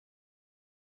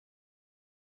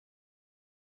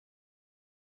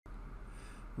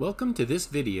Welcome to this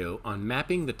video on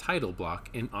mapping the title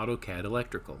block in AutoCAD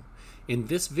Electrical. In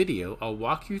this video, I'll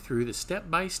walk you through the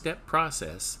step-by-step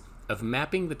process of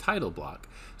mapping the title block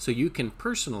so you can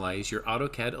personalize your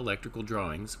AutoCAD Electrical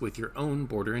drawings with your own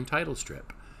border and title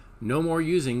strip. No more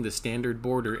using the standard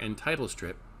border and title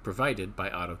strip provided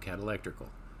by AutoCAD Electrical.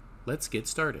 Let's get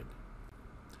started.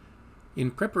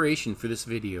 In preparation for this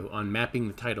video on mapping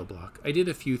the title block, I did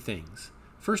a few things.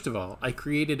 First of all, I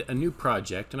created a new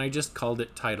project and I just called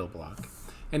it title block.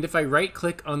 And if I right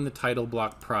click on the title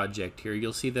block project here,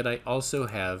 you'll see that I also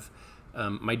have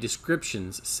my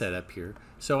descriptions set up here.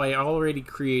 So I already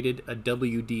created a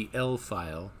WDL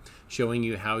file showing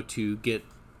you how to get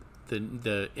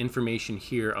the information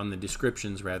here on the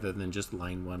descriptions rather than just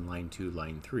line 1, line 2,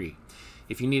 line 3.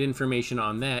 If you need information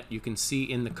on that, you can see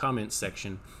in the comments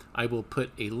section, I will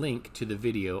put a link to the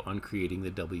video on creating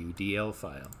the WDL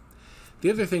file. The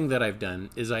other thing that I've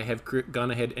done is I have gone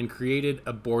ahead and created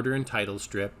a border and title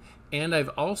strip, and I've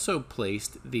also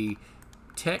placed the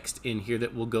text in here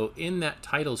that will go in that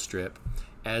title strip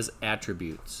as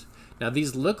attributes. Now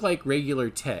these look like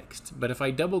regular text, but if I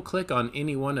double click on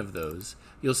any one of those,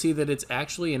 you'll see that it's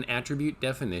actually an attribute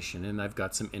definition, and I've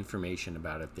got some information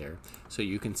about it there so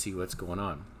you can see what's going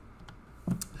on.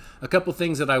 A couple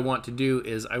things that I want to do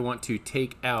is I want to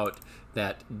take out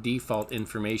that default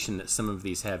information that some of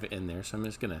these have in there. So I'm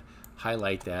just going to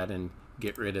highlight that and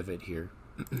get rid of it here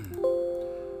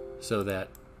so that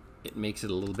it makes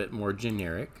it a little bit more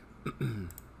generic.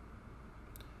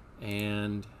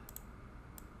 And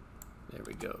there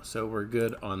we go. So we're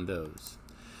good on those.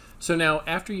 So now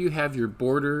after you have your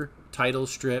border title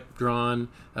strip drawn,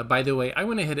 by the way, I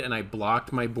went ahead and I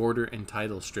blocked my border and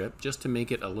title strip just to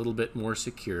make it a little bit more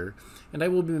secure, and I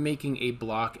will be making a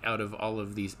block out of all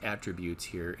of these attributes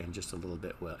here in just a little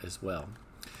bit as well.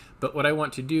 But what I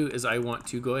want to do is I want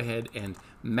to go ahead and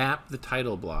map the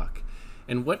title block,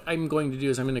 and what I'm going to do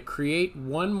is I'm going to create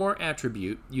one more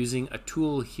attribute using a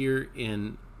tool here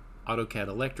in AutoCAD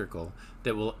Electrical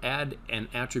that will add an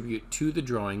attribute to the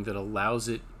drawing that allows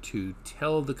it to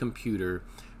tell the computer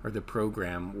or the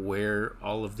program where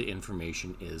all of the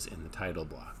information is in the title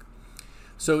block.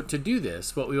 So to do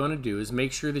this, what we want to do is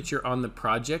make sure that you're on the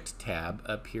Project tab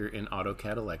up here in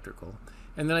AutoCAD Electrical,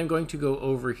 and then I'm going to go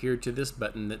over here to this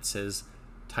button that says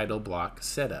Title Block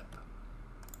Setup.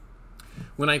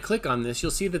 When I click on this,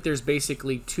 you'll see that there's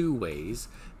basically two ways.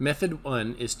 Method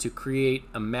 1 is to create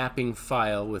a mapping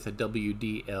file with a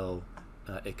WDL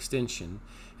extension,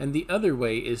 and the other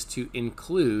way is to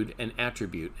include an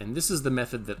attribute, and this is the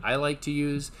method that I like to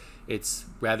use. It's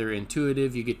rather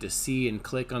intuitive. You get to see and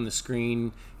click on the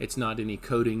screen. It's not any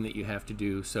coding that you have to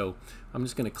do, so I'm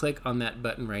just going to click on that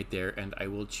button right there and I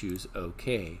will choose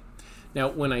OK. Now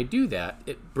when I do that,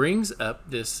 it brings up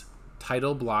this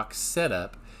title block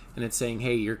setup, and it's saying,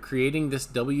 hey, you're creating this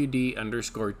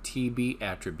WD_TB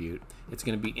attribute. It's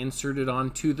going to be inserted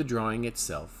onto the drawing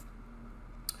itself.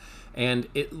 And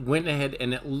it went ahead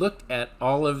and it looked at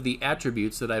all of the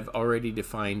attributes that I've already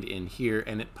defined in here,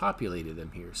 and it populated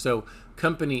them here. So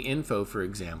company info, for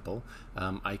example,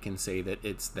 I can say that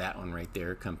it's that one right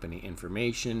there, company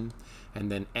information, and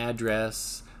then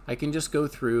address. I can just go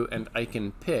through and I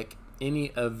can pick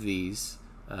any of these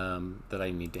that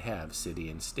I need to have, city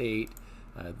and state.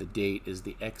 The date is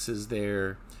the X's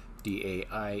there,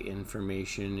 DAI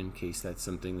information in case that's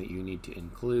something that you need to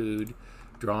include.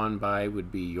 Drawn by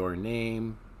would be your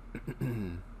name.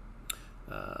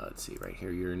 Let's see right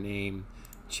here, your name.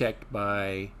 Checked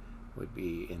by would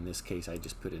be, in this case, I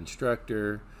just put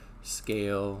instructor.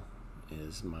 Scale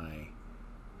is my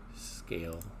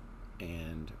scale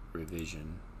and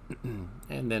revision.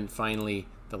 And then finally,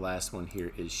 the last one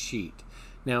here is sheet.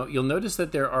 Now you'll notice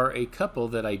that there are a couple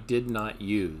that I did not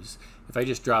use. If I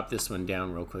just drop this one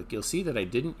down real quick, you'll see that I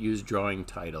didn't use drawing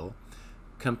title,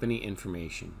 company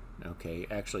information. Okay,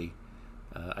 actually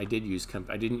I didn't use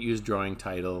drawing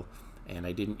title, and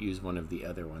I didn't use one of the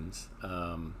other ones.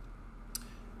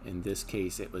 In this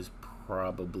case it was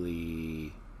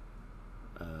probably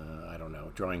I don't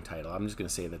know, drawing title. I'm just going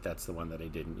to say that that's the one that I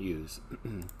didn't use.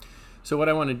 So what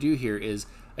I want to do here is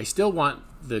I still want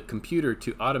the computer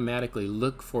to automatically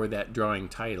look for that drawing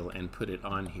title and put it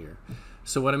on here.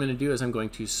 So what I'm going to do is I'm going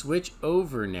to switch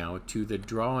over now to the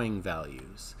drawing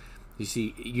values. You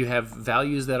see, you have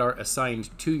values that are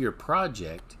assigned to your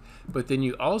project, but then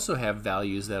you also have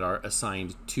values that are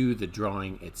assigned to the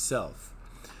drawing itself.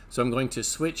 So I'm going to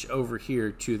switch over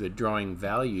here to the drawing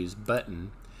values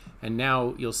button, and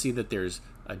now you'll see that there's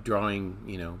a drawing,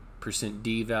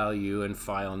 %D value and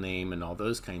file name and all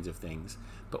those kinds of things.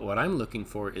 but what I'm looking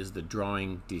for is the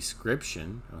drawing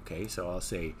description. Okay, so I'll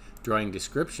say drawing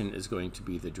description is going to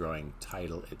be the drawing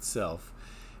title itself.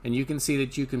 And you can see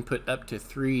that you can put up to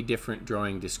 3 different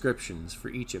drawing descriptions for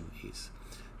each of these.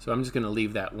 So I'm just going to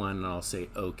leave that one and I'll say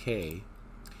OK.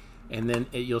 And then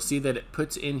you'll see that it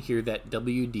puts in here that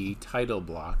WD title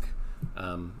block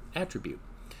attribute.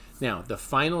 Now, the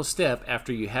final step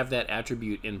after you have that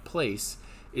attribute in place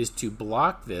is to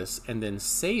block this and then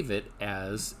save it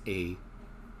as a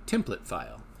template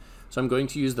file. So I'm going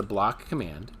to use the block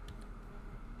command.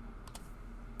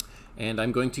 And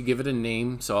I'm going to give it a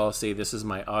name, so I'll say this is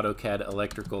my AutoCAD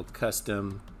Electrical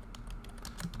Custom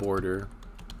Border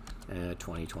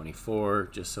 2024,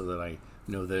 just so that I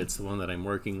know that it's the one that I'm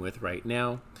working with right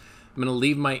now. I'm going to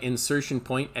leave my insertion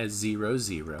point as 0,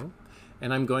 0,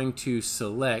 and I'm going to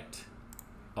select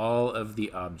all of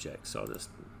the objects. So I'll just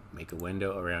make a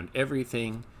window around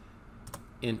everything,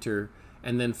 enter,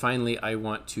 and then finally I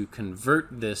want to convert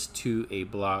this to a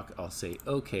block. I'll say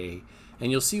OK. And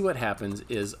you'll see what happens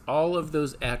is all of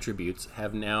those attributes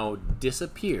have now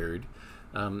disappeared.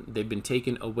 They've been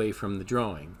taken away from the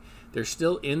drawing. They're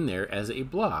still in there as a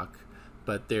block,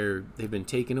 but they've been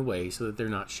taken away so that they're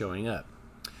not showing up.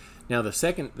 Now the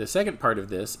second part of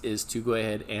this is to go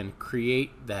ahead and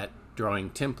create that drawing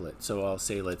template. So I'll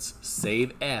say let's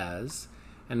save as,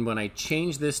 and when I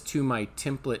change this to my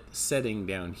template setting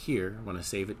down here, I want to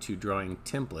save it to drawing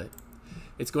template,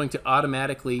 it's going to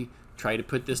automatically try to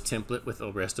put this template with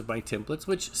the rest of my templates,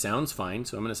 which sounds fine.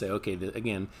 So I'm going to say, okay,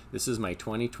 again, this is my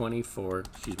 2024,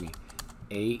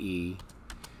 AE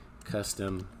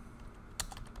custom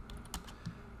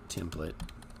template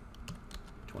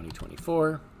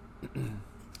 2024.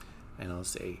 And I'll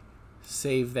say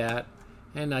save that.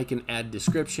 And I can add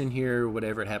description here,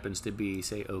 whatever it happens to be,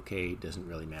 say okay, doesn't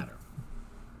really matter.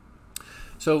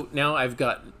 So now I've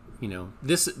got,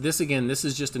 this again, this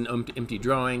is just an empty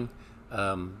drawing.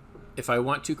 If I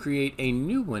want to create a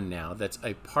new one now that's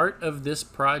a part of this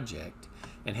project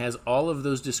and has all of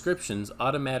those descriptions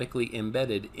automatically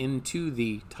embedded into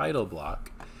the title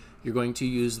block, you're going to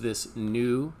use this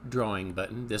new drawing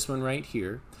button, this one right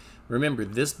here. Remember,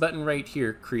 this button right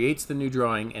here creates the new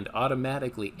drawing and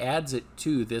automatically adds it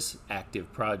to this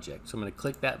active project. So I'm going to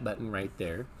click that button right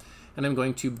there, and I'm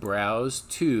going to browse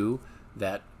to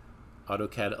that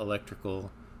AutoCAD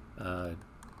Electrical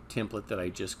template that I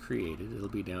just created. It'll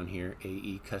be down here,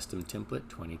 AE Custom Template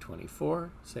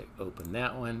 2024. Say open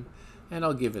that one, and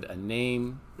I'll give it a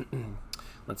name.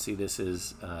 Let's see, this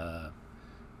is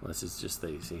just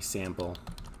a sample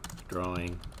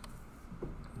drawing.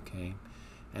 Okay,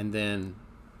 and then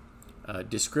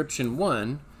description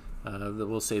 1,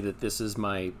 we'll say that this is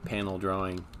my panel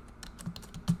drawing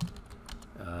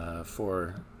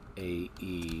for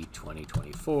AE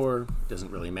 2024. Doesn't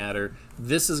really matter.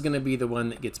 This is going to be the one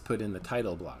that gets put in the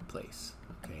title block place.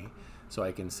 Okay, so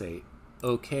I can say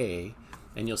OK,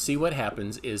 and you'll see what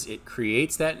happens is it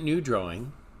creates that new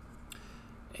drawing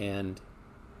and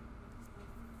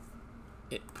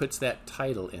it puts that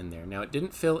title in there. Now it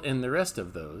didn't fill in the rest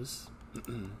of those.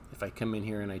 If I come in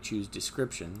here and I choose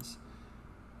descriptions,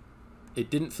 it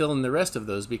didn't fill in the rest of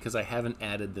those because I haven't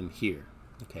added them here.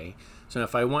 Okay, so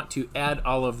if I want to add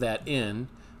all of that in,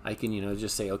 I can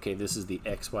just say, okay, this is the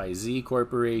XYZ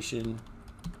Corporation.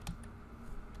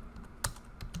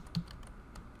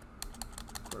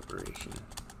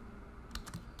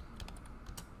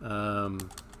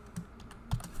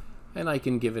 And I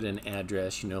can give it an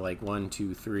address, like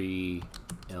 123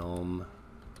 Elm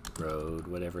Road,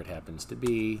 whatever it happens to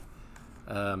be.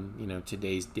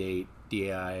 Today's date,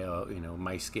 DI,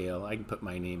 my scale. I can put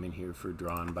my name in here for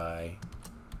drawn by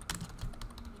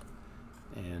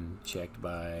and checked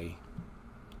by,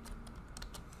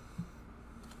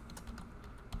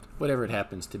 whatever it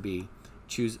happens to be.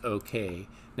 Choose OK.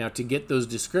 Now to get those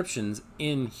descriptions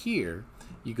in here,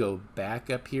 you go back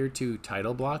up here to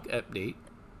title block update,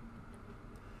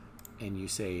 and you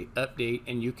say update,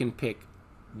 and you can pick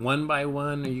one by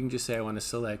one, or you can just say I want to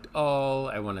select all,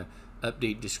 I want to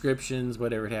update descriptions,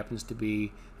 whatever it happens to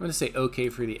be. I'm going to say OK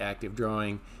for the active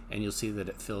drawing, and you'll see that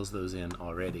it fills those in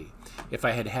already. If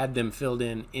I had them filled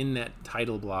in that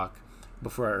title block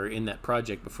before, or in that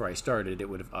project before I started, it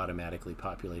would have automatically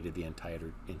populated the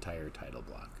entire title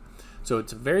block. So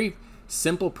it's a very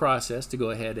simple process to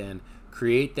go ahead and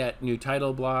create that new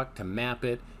title block, to map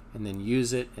it, and then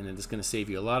use it, and it's going to save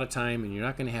you a lot of time, and you're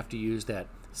not going to have to use that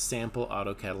sample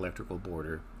AutoCAD Electrical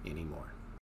border anymore.